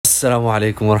السلام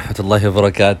عليكم ورحمة الله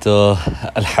وبركاته.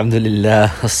 الحمد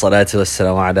لله والصلاة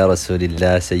والسلام على رسول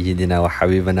الله سيدنا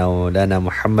وحبيبنا ومولانا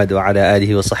محمد وعلى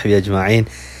آله وصحبه أجمعين.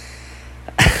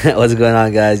 What's going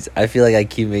on, guys? I feel like I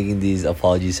keep making these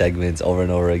apology segments over and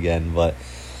over again, but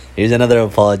here's another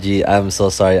apology. I'm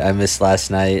so sorry. I missed last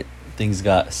night. Things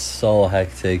got so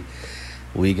hectic.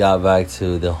 We got back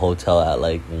to the hotel at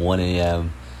like 1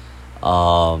 a.m.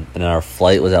 And our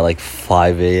flight was at like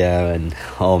 5 a.m. and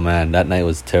oh man, that night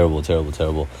was terrible.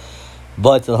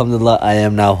 But alhamdulillah, I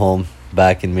am now home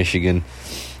back in Michigan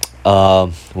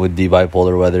with the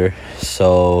bipolar weather.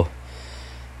 So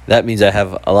that means I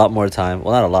have a lot more time.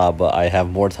 Well, not a lot, but I have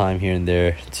more time here and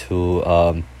there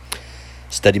to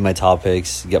study my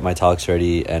topics, get my talks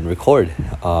ready, and record,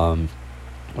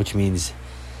 which means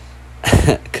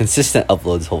consistent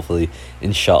uploads, hopefully,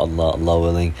 inshallah, Allah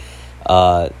willing.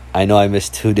 I know I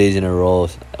missed 2 days in a row,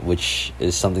 which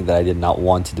is something that I did not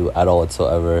want to do at all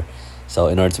whatsoever. So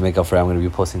in order to make up for it, I'm going to be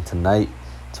posting tonight,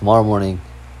 tomorrow morning,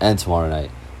 and tomorrow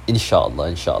night.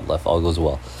 Inshallah, if all goes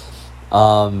well.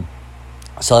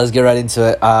 So let's get right into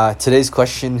it. Today's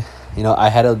question, I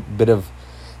had a bit of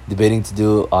debating to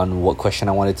do on what question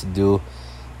I wanted to do.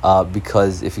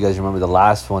 Because if you guys remember the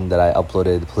last one that I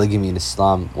uploaded, polygamy in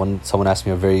Islam, someone asked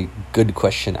me a very good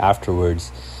question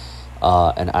afterwards.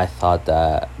 And I thought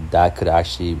that could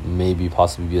actually maybe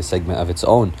possibly be a segment of its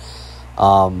own.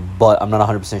 But I'm not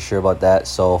 100% sure about that.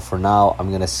 So for now, I'm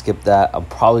going to skip that. I'll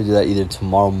probably do that either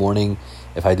tomorrow morning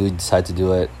if I do decide to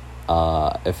do it.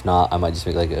 If not, I might just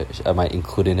I might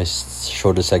include in a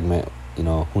shorter segment.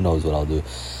 Who knows what I'll do.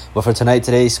 But for tonight,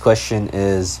 today's question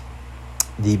is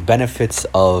the benefits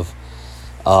of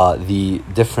the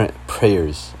different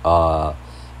prayers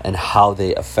and how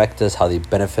they affect us, how they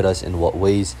benefit us, in what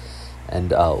ways,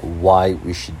 and why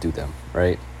we should do them,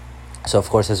 right? So, of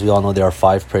course, as we all know, there are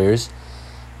 5 prayers,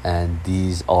 and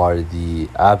these are the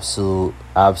absolute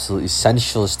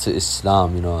essentials to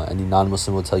Islam. Any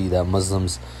non-Muslim will tell you that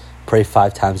Muslims pray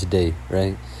 5 times a day,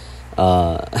 right?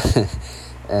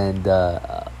 And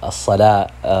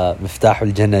Slaat, Miftah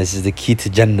al-Jannah, is the key to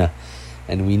Jannah,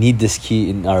 and we need this key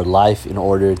in our life in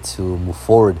order to move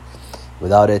forward.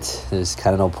 Without it, there's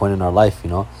kind of no point in our life,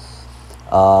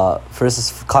 First,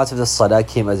 this concept of Salah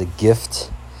came as a gift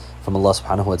from Allah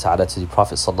subhanahu wa ta'ala to the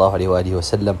Prophet sallallahu alaihi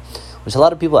wasallam, which a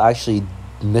lot of people actually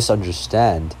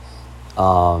misunderstand.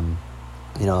 The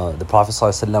Prophet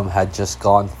sallallahu alaihi wasallam had just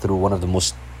gone through one of the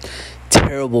most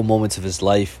terrible moments of his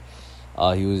life.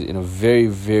 He was in a very,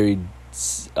 very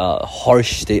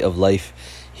harsh state of life.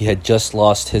 He had just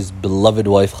lost his beloved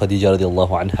wife Khadija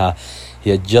radiallahu anha.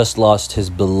 He had just lost his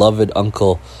beloved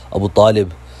uncle Abu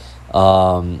Talib,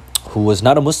 who was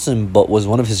not a Muslim but was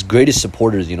one of his greatest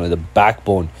supporters, the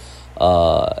backbone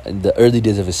in the early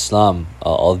days of Islam,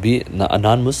 albeit a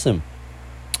non-Muslim,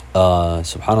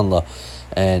 subhanallah.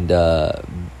 And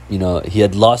he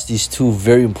had lost these 2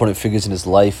 very important figures in his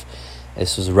life.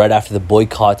 This was right after the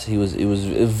boycott. It was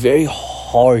a very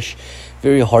hard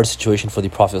situation for the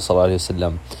Prophet sallallahu alaihi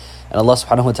wasallam. And Allah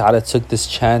subhanahu wa ta'ala took this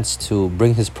chance to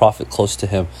bring his Prophet close to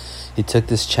him. He took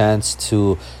this chance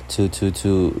to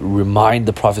remind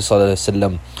the Prophet sallallahu alaihi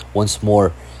wasallam once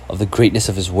more of the greatness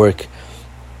of his work.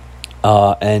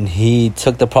 And he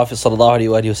took the Prophet sallallahu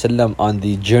alaihi wasallam on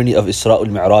the journey of Isra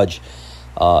al-Mi'raj.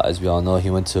 As we all know, he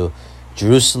went to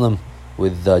Jerusalem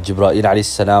with Jibreel alayhi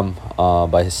salam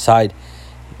by his side,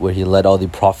 where he led all the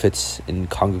prophets in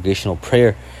congregational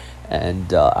prayer.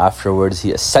 And afterwards,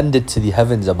 he ascended to the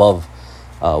heavens above,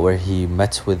 where he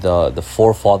met with the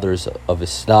forefathers of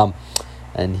Islam,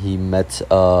 and he met, with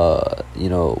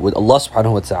Allah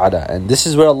subhanahu wa ta'ala. And this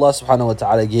is where Allah subhanahu wa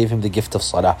ta'ala gave him the gift of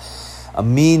salah, a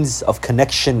means of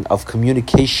connection, of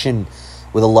communication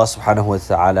with Allah subhanahu wa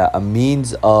ta'ala, a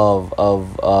means of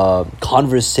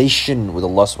conversation with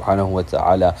Allah subhanahu wa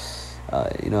ta'ala,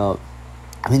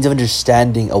 a means of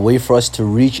understanding, a way for us to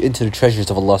reach into the treasures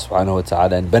of Allah subhanahu wa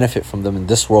ta'ala and benefit from them in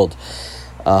this world.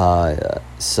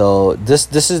 So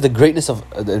this is the greatness of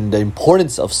and the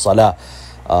importance of salah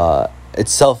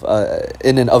itself,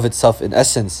 in and of itself, in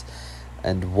essence,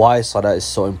 and why salah is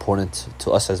so important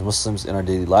to us as Muslims in our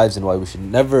daily lives, and why we should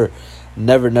never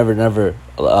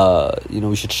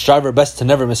we should strive our best to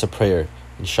never miss a prayer,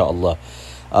 inshallah.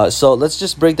 So let's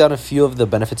just break down a few of the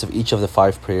benefits of each of the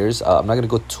 5 prayers. I'm not going to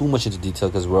go too much into detail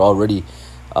because we're already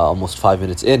almost 5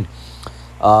 minutes in.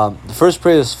 The first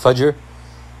prayer is Fajr.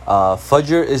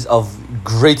 Fajr is of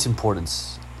great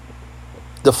importance.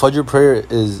 The Fajr prayer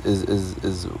is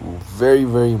very,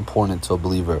 very important to a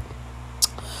believer.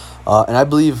 And I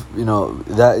believe,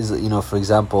 that is, for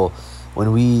example,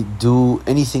 when we do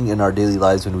anything in our daily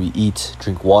lives, when we eat,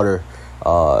 drink water,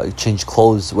 change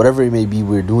clothes, whatever it may be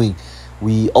we're doing,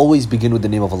 we always begin with the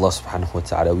name of Allah subhanahu wa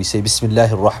ta'ala. We say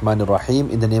Bismillahir Rahmanir Rahim,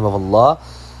 in the name of Allah,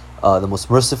 the most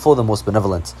merciful, the most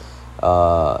benevolent,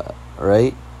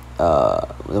 right?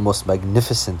 The most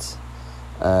magnificent.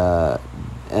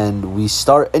 And we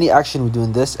start any action we do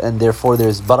in this, and therefore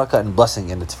there's barakah and blessing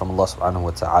in it from Allah subhanahu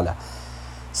wa ta'ala.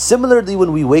 Similarly,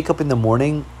 when we wake up in the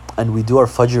morning and we do our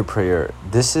Fajr prayer,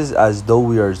 this is as though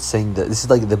we are saying that this is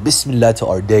like the Bismillah to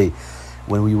our day.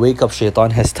 When we wake up,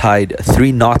 Shaitan has tied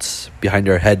 3 knots behind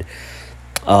our head.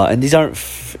 And these aren't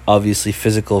obviously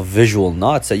physical, visual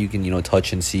knots that you can,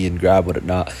 touch and see and grab,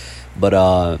 whatnot.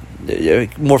 But they're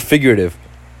more figurative.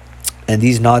 And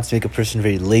these knots make a person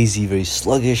very lazy, very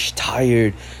sluggish,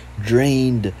 tired,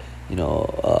 drained,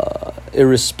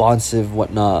 irresponsive,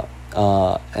 whatnot.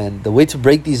 And the way to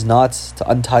break these knots, to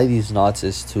untie these knots,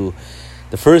 is to,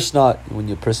 the first knot, when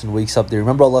your person wakes up, they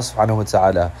remember Allah subhanahu wa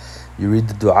ta'ala. You read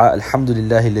the dua,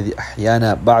 Alhamdulillahi alladhi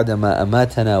ahyana ba'dama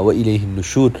amatana wa ilayhi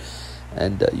nushur.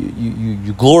 And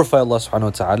you glorify Allah subhanahu wa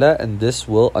ta'ala, and this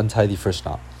will untie the first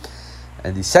knot.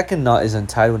 And the second knot is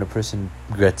untied when a person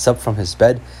gets up from his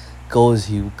bed, goes,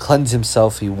 he cleanses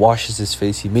himself, he washes his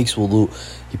face, he makes wudu,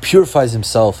 he purifies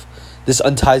himself. This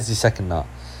unties the second knot.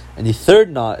 And the third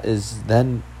knot is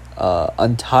then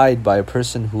untied by a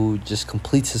person who just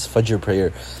completes his Fajr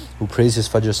prayer, who prays his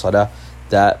Fajr Salah.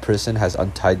 That person has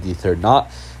untied the third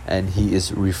knot, and he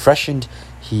is refreshed,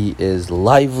 he is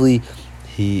lively,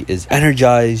 he is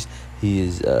energized, he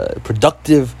is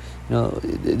productive.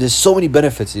 There's so many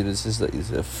benefits. This is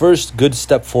the first good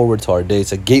step forward to our day.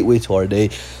 It's a gateway to our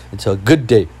day, into a good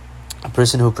day. A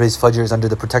person who prays Fajr is under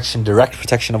the direct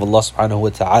protection of Allah subhanahu wa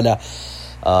ta'ala.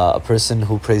 A person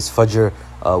who prays Fajr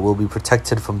will be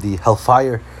protected from the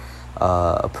hellfire.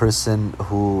 A person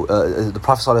who, the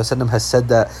Prophet ﷺ has said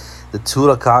that the 2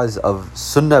 rak'ahs of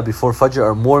Sunnah before Fajr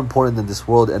are more important than this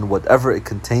world and whatever it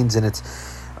contains in it.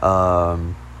 A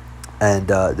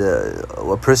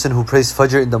person who prays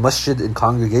Fajr in the masjid, in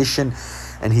congregation,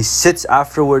 and he sits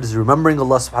afterwards remembering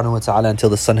Allah subhanahu wa ta'ala until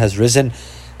the sun has risen,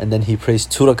 and then he prays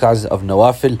 2 rak'ahs of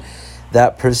nawafil,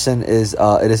 that person is,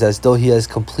 it is as though he has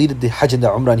completed the Hajj and the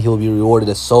Umrah, and he will be rewarded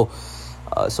as so.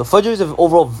 So Fajr is an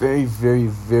overall very, very,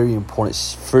 very important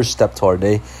first step to our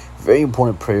day, very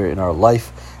important prayer in our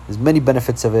life. There's many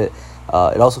benefits of it.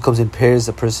 It also comes in pairs.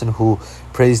 A person who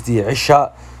prays the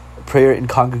Isha prayer in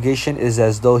congregation is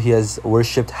as though he has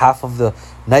worshipped half of the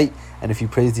night, and if he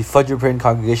prays the Fajr prayer in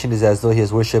congregation is as though he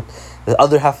has worshipped the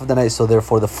other half of the night. So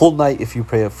therefore the full night, if you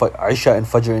pray Isha and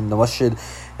Fajr in the masjid,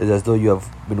 is as though you have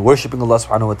been worshipping Allah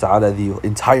subhanahu wa ta'ala the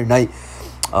entire night.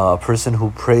 A person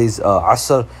who prays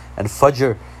Asr and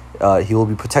Fajr, he will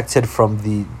be protected from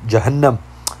the Jahannam.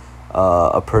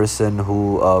 A person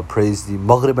who prays the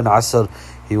Maghrib and Asr,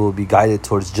 he will be guided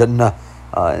towards Jannah.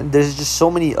 And there's just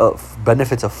so many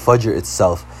benefits of Fajr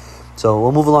itself. So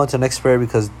we'll move along to the next prayer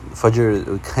because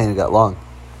Fajr kind of got long.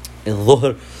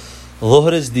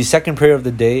 Dhuhr is the second prayer of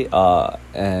the day,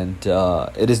 and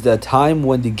it is the time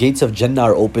when the gates of Jannah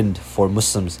are opened for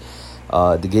Muslims.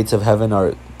 The gates of heaven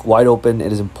are wide open.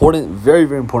 It is important, very,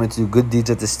 very important, to do good deeds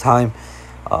at this time.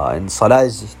 And Salah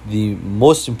is the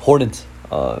most important,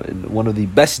 one of the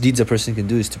best deeds a person can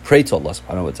do is to pray to Allah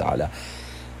subhanahu wa ta'ala.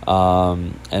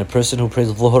 And a person who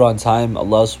prays Dhuhr on time,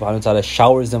 Allah subhanahu wa ta'ala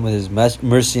showers them with His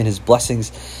mercy and His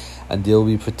blessings, and they will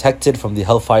be protected from the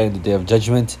hellfire in the Day of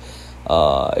Judgment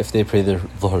if they pray their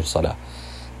Dhuhr Salah.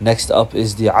 Next up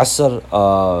is the Asr.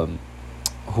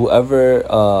 Whoever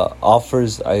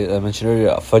offers, I mentioned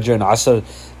earlier, Fajr and Asr,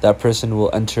 that person will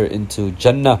enter into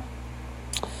Jannah.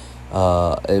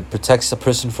 It protects a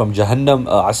person from Jahannam.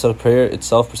 Asr prayer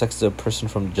itself protects a person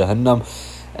from Jahannam.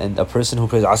 And a person who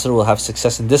prays Asr will have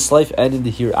success in this life and in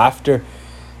the hereafter.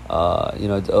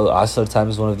 Asr time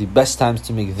is one of the best times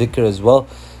to make dhikr as well.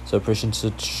 So a person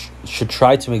should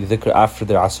try to make dhikr after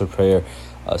their Asr prayer.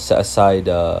 Set aside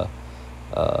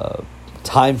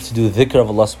time to do dhikr of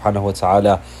Allah subhanahu wa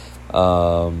ta'ala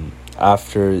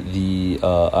after the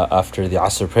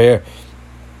Asr prayer.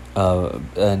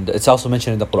 And it's also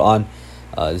mentioned in the Quran.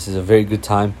 This is a very good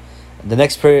time. The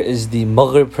next prayer is the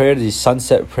Maghrib prayer, the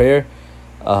sunset prayer.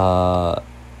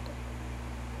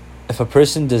 If a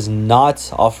person does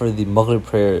not offer the Maghrib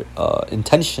prayer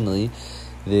intentionally,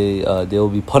 they will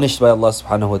be punished by Allah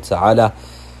subhanahu wa ta'ala,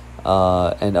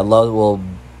 and Allah will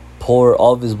pour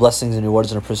all of His blessings and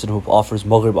rewards on a person who offers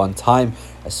Maghrib on time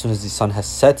as soon as the sun has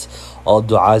set. All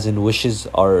du'as and wishes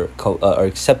are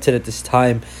accepted at this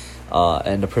time,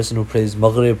 and a person who prays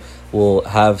Maghrib will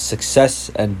have success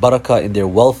and barakah in their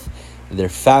wealth, in their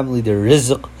family, their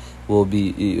rizq will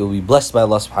be blessed by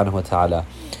Allah subhanahu wa ta'ala.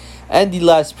 And the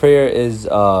last prayer is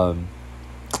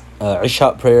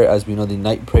Isha prayer, as we know, the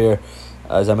night prayer,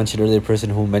 as I mentioned earlier, a person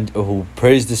who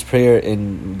prays this prayer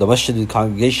in the masjid, the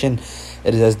congregation,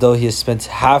 it is as though he has spent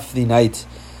half the night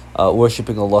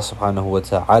worshipping Allah subhanahu wa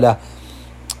ta'ala.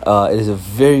 It is a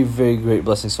very, very great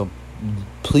blessing. So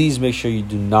please make sure you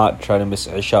do not try to miss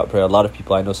Isha prayer. A lot of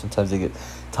people I know, sometimes they get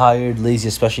tired, lazy,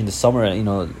 especially in the summer.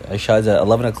 Isha is at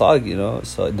 11 o'clock,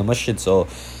 so in the masjid. So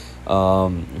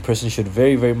a person should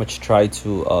very, very much try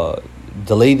to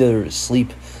delay their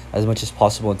sleep as much as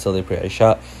possible until they pray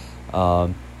Isha.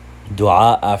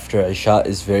 Dua after Isha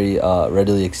is very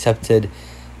readily accepted.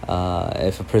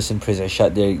 If a person prays Isha,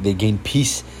 they gain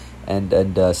peace and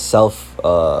self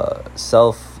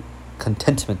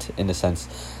contentment, in a sense.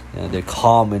 They're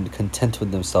calm and content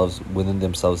with themselves, within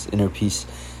themselves, inner peace.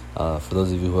 For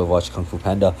those of you who have watched Kung Fu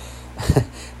Panda,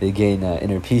 they gain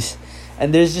inner peace.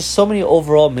 And there's just so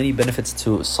many benefits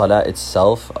to Slaat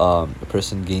itself. A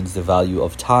person gains the value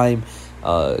of time,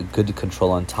 good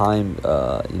control on time.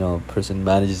 A person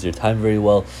manages their time very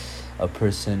well. A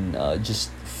person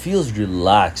just feels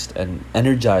relaxed and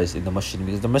energized in the masjid,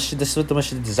 because this is what the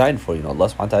masjid is designed for. Allah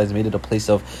subhanahu wa ta'ala has made it a place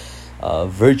of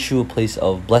virtue, a place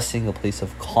of blessing, a place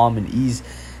of calm and ease.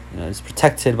 It's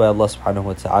protected by Allah subhanahu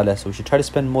wa ta'ala. So we should try to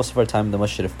spend most of our time in the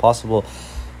masjid if possible.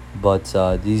 But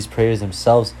these prayers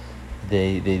themselves,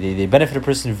 they benefit a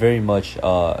person very much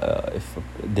if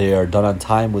they are done on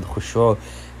time with khushu'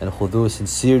 and khudu,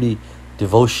 sincerity,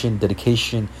 devotion,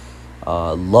 dedication,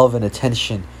 love and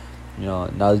attention.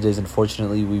 Nowadays,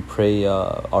 unfortunately, we pray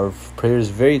our prayers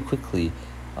very quickly.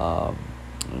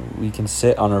 We can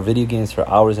sit on our video games for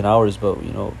hours and hours, but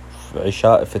for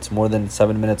Isha, if it's more than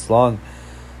 7 minutes long,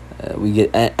 we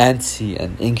get antsy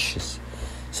and anxious.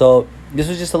 So this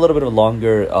was just a little bit of a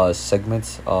longer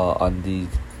segment on the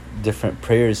different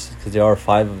prayers, because there are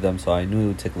 5 of them, so I knew it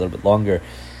would take a little bit longer.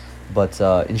 But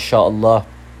inshallah,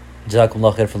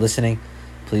 jazakumullah khair for listening.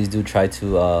 Please do try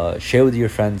to share with your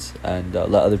friends and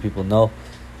let other people know,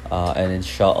 and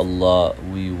inshallah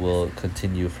we will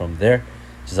continue from there.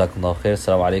 Jazakumullah khair.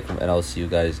 Assalamu alaikum, and I'll see you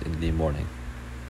guys in the morning.